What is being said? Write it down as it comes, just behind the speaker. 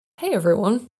Hey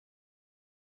everyone.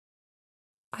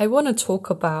 I want to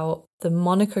talk about the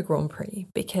Monaco Grand Prix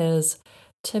because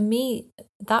to me,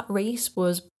 that race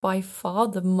was by far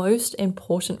the most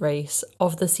important race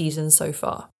of the season so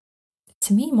far.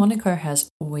 To me, Monaco has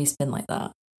always been like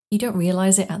that. You don't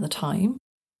realize it at the time,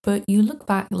 but you look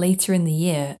back later in the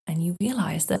year and you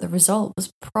realize that the result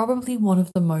was probably one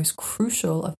of the most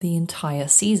crucial of the entire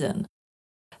season.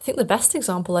 I think the best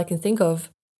example I can think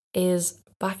of is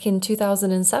back in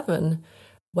 2007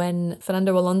 when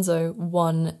Fernando Alonso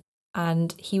won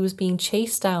and he was being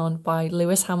chased down by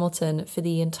Lewis Hamilton for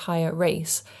the entire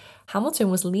race.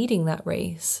 Hamilton was leading that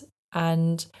race,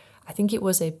 and I think it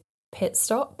was a pit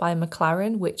stop by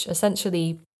McLaren, which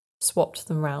essentially swapped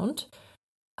them round.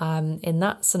 In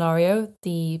that scenario,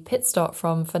 the pit stop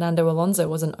from Fernando Alonso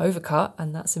was an overcut,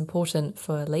 and that's important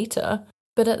for later.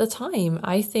 But at the time,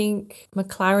 I think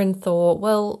McLaren thought,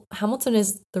 well, Hamilton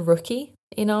is the rookie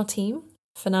in our team.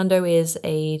 Fernando is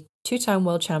a two-time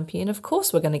world champion. Of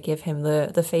course, we're going to give him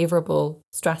the favourable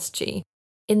strategy.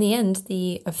 In the end,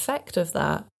 the effect of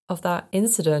that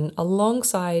incident,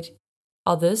 alongside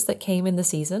others that came in the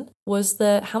season, was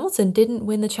that Hamilton didn't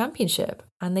win the championship,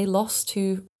 and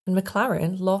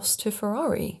McLaren lost to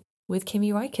Ferrari with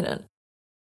Kimi Räikkönen.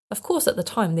 Of course, at the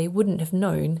time, they wouldn't have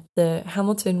known that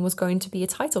Hamilton was going to be a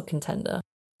title contender.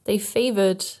 They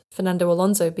favoured Fernando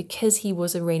Alonso because he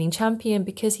was a reigning champion,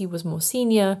 because he was more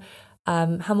senior.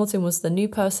 Hamilton was the new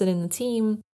person in the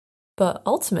team. But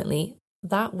ultimately,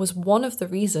 that was one of the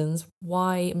reasons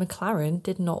why McLaren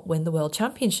did not win the World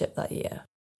Championship that year.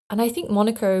 And I think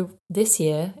Monaco this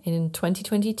year, in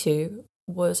 2022,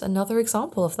 was another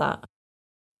example of that.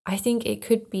 I think it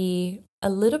could be a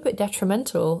little bit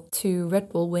detrimental to Red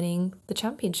Bull winning the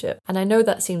championship. And I know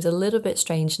that seems a little bit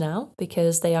strange now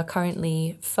because they are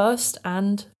currently first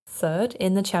and third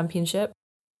in the championship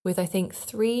with, I think,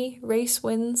 3 race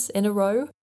wins in a row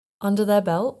under their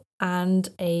belt and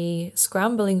a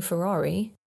scrambling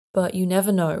Ferrari. But you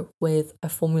never know with a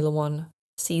Formula One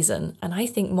season. And I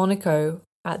think Monaco,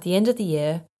 at the end of the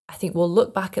year, I think we'll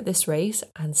look back at this race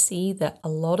and see that a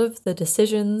lot of the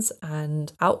decisions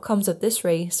and outcomes of this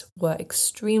race were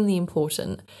extremely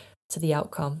important to the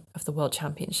outcome of the World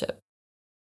Championship.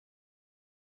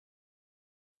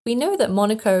 We know that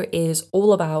Monaco is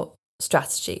all about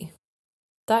strategy.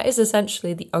 That is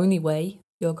essentially the only way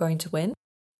you're going to win.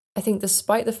 I think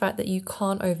despite the fact that you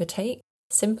can't overtake,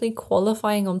 simply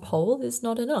qualifying on pole is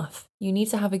not enough. You need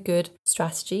to have a good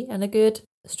strategy and a good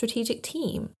strategic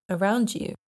team around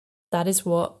you. That is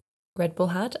what Red Bull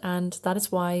had, and that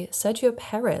is why Sergio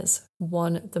Perez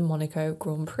won the Monaco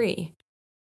Grand Prix.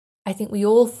 I think we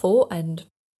all thought and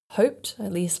hoped,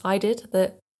 at least I did,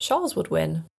 that Charles would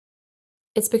win.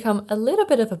 It's become a little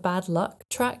bit of a bad luck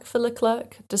track for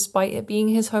Leclerc, despite it being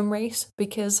his home race,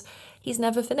 because he's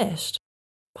never finished.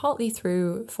 Partly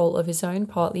through fault of his own,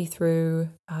 partly through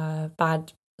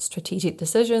bad strategic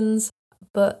decisions.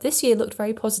 But this year looked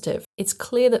very positive. It's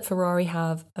clear that Ferrari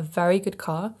have a very good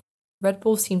car. Red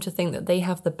Bull seem to think that they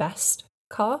have the best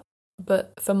car,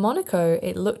 but for Monaco,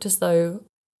 it looked as though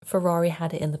Ferrari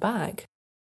had it in the bag.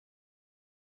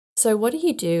 So what do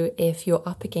you do if you're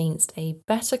up against a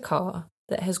better car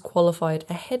that has qualified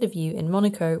ahead of you in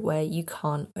Monaco where you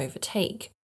can't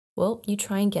overtake? Well, you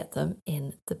try and get them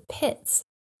in the pits.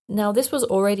 Now, this was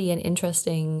already an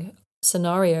interesting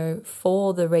scenario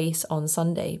for the race on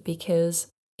Sunday because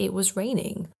it was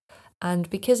raining. And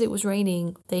because it was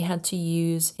raining, they had to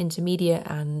use intermediate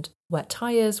and wet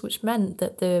tyres, which meant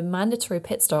that the mandatory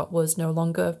pit stop was no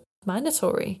longer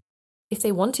mandatory. If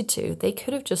they wanted to, they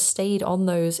could have just stayed on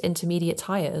those intermediate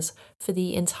tyres for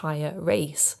the entire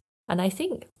race. And I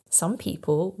think some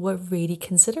people were really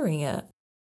considering it.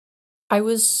 I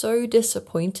was so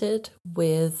disappointed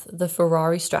with the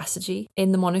Ferrari strategy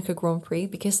in the Monaco Grand Prix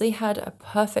because they had a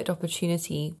perfect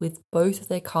opportunity with both of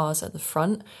their cars at the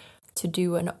front to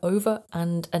do an over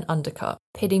and an undercut,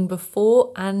 pitting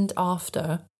before and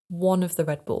after one of the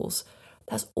Red Bulls.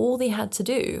 That's all they had to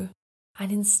do.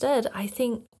 And instead, I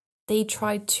think they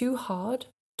tried too hard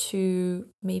to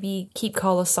maybe keep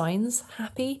Carlos Sainz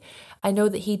happy. I know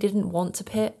that he didn't want to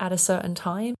pit at a certain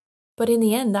time, but in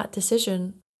the end, that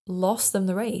decision lost them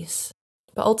the race.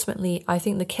 But ultimately, I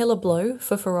think the killer blow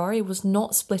for Ferrari was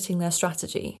not splitting their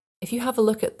strategy. If you have a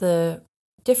look at the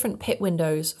different pit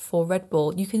windows for Red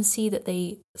Bull, you can see that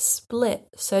they split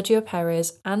Sergio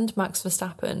Perez and Max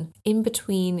Verstappen in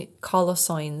between Carlos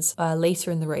Sainz later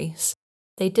in the race.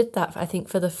 They did that, I think,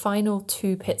 for the final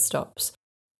 2 pit stops.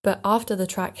 But after the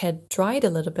track had dried a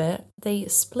little bit, they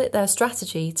split their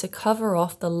strategy to cover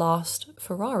off the last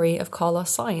Ferrari of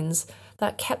Carlos Sainz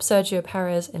that kept Sergio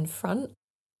Perez in front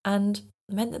and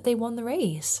meant that they won the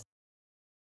race.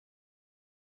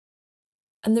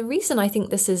 And the reason I think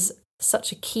this is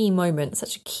such a key moment,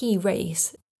 such a key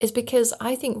race, is because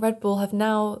I think Red Bull have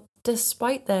now,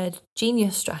 despite their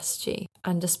genius strategy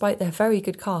and despite their very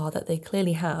good car that they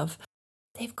clearly have,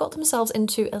 they've got themselves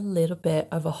into a little bit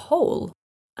of a hole.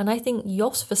 And I think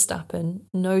Jos Verstappen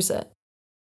knows it.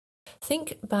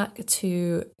 Think back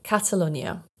to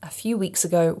Catalonia a few weeks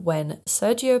ago when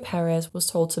Sergio Perez was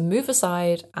told to move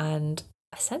aside and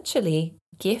essentially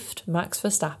gift Max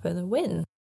Verstappen a win.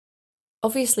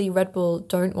 Obviously, Red Bull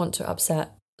don't want to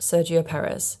upset Sergio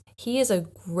Perez. He is a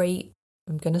great,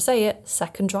 I'm going to say it,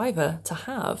 second driver to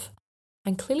have.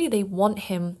 And clearly they want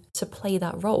him to play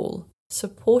that role,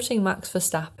 supporting Max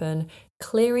Verstappen,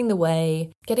 clearing the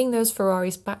way, getting those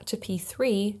Ferraris back to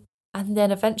P3, and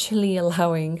then eventually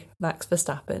allowing Max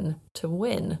Verstappen to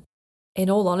win.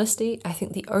 In all honesty, I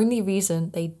think the only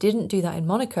reason they didn't do that in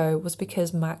Monaco was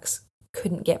because Max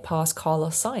couldn't get past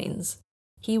Carlos Sainz.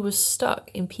 He was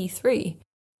stuck in P3.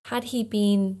 Had he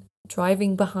been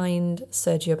driving behind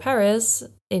Sergio Perez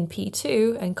in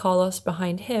P2 and Carlos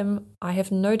behind him, I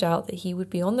have no doubt that he would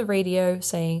be on the radio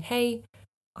saying, "Hey,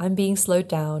 I'm being slowed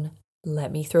down,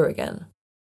 let me through again."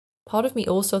 Part of me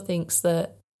also thinks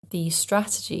that the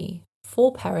strategy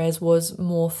for Perez was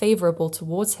more favourable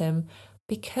towards him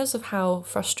because of how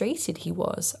frustrated he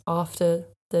was after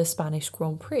the Spanish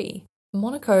Grand Prix.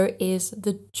 Monaco is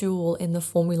the jewel in the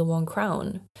Formula One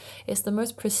crown. It's the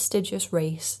most prestigious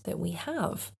race that we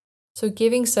have. So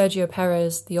giving Sergio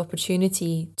Perez the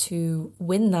opportunity to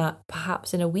win that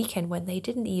perhaps in a weekend when they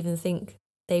didn't even think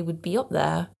they would be up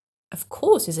there, of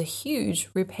course, is a huge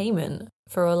repayment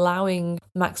for allowing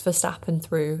Max Verstappen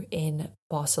through in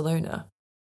Barcelona.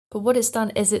 But what it's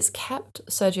done is it's kept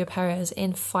Sergio Perez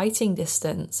in fighting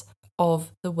distance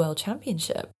of the World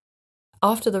Championship.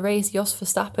 After the race, Jos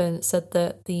Verstappen said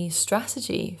that the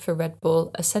strategy for Red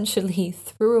Bull essentially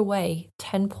threw away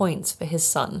 10 points for his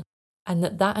son, and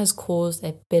that has caused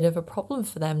a bit of a problem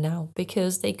for them now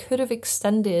because they could have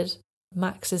extended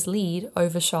Max's lead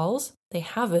over Charles. They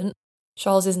haven't.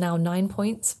 Charles is now 9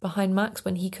 points behind Max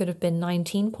when he could have been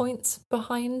 19 points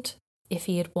behind if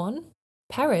he had won.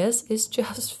 Perez is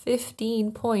just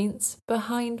 15 points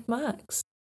behind Max.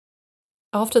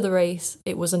 After the race,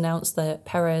 it was announced that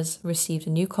Perez received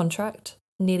a new contract,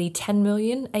 nearly 10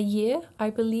 million a year, I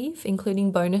believe,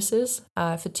 including bonuses,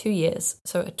 for 2 years.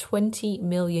 So a 20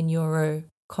 million euro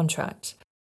contract.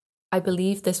 I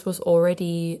believe this was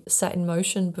already set in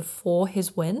motion before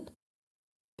his win,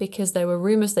 because there were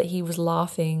rumours that he was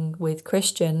laughing with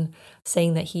Christian,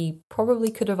 saying that he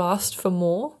probably could have asked for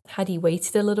more had he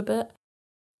waited a little bit.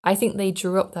 I think they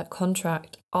drew up that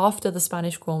contract after the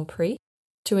Spanish Grand Prix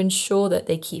to ensure that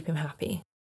they keep him happy.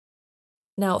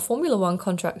 Now, Formula One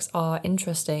contracts are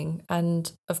interesting,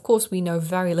 and of course we know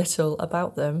very little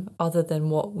about them other than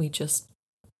what we just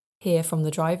hear from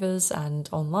the drivers and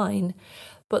online,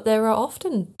 but there are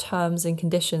often terms and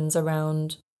conditions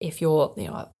around if you're,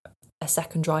 a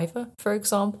second driver, for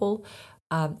example,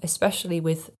 especially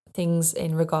with things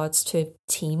in regards to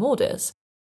team orders.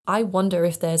 I wonder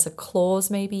if there's a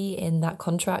clause maybe in that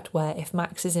contract where if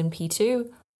Max is in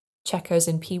P2, Checo's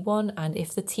in P1, and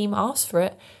if the team asks for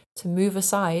it to move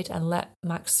aside and let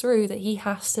Max through, that he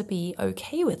has to be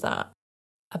okay with that.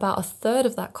 About a third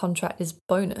of that contract is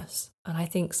bonus, and I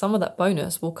think some of that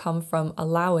bonus will come from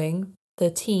allowing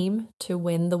the team to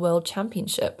win the World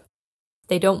Championship.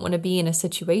 They don't want to be in a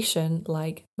situation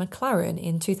like McLaren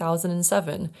in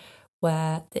 2007,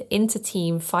 where the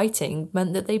inter-team fighting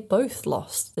meant that they both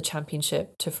lost the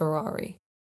championship to Ferrari.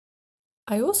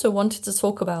 I also wanted to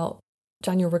talk about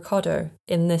Daniel Ricciardo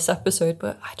in this episode,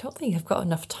 but I don't think I've got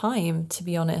enough time, to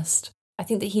be honest. I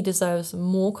think that he deserves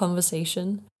more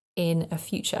conversation in a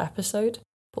future episode.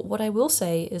 But what I will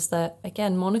say is that,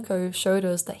 again, Monaco showed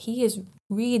us that he is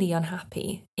really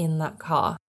unhappy in that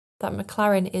car, that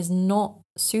McLaren is not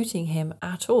suiting him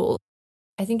at all.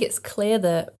 I think it's clear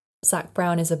that Zak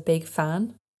Brown is a big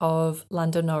fan of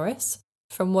Lando Norris.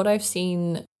 From what I've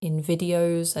seen in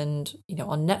videos and,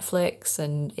 on Netflix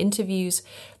and interviews,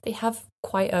 they have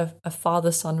quite a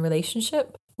father-son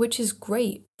relationship, which is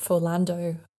great for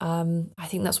Lando. I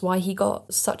think that's why he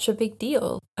got such a big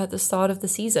deal at the start of the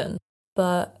season.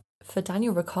 But for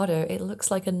Daniel Ricciardo, it looks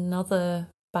like another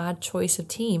bad choice of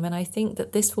team. And I think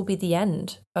that this will be the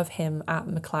end of him at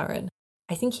McLaren.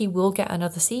 I think he will get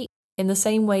another seat in the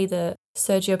same way that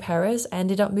Sergio Perez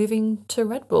ended up moving to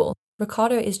Red Bull.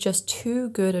 Ricciardo is just too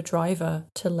good a driver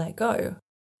to let go.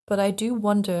 But I do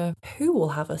wonder who will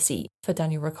have a seat for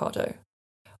Daniel Ricciardo.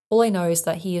 All I know is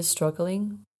that he is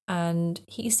struggling and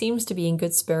he seems to be in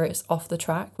good spirits off the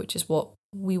track, which is what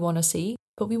we want to see.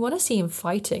 but we want to see him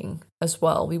fighting as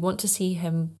well. We want to see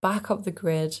him back up the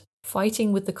grid,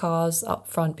 fighting with the cars up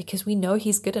front because we know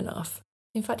he's good enough.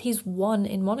 In fact, he's won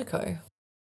in Monaco.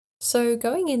 So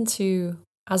going into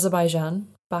Azerbaijan,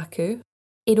 Baku,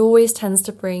 it always tends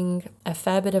to bring a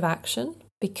fair bit of action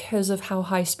because of how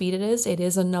high speed it is. It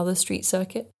is another street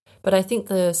circuit, but I think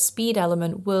the speed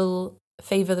element will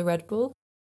favour the Red Bull.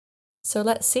 So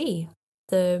let's see.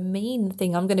 The main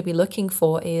thing I'm going to be looking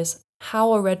for is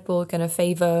how are Red Bull going to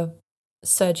favour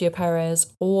Sergio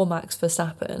Perez or Max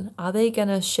Verstappen? Are they going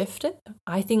to shift it?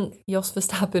 I think Jos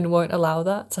Verstappen won't allow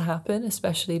that to happen,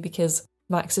 especially because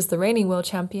Max is the reigning world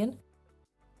champion.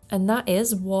 And that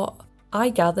is what I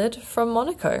gathered from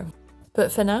Monaco.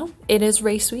 But for now, it is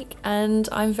race week and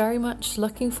I'm very much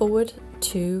looking forward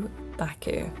to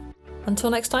Baku.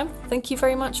 Until next time, thank you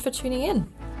very much for tuning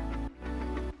in.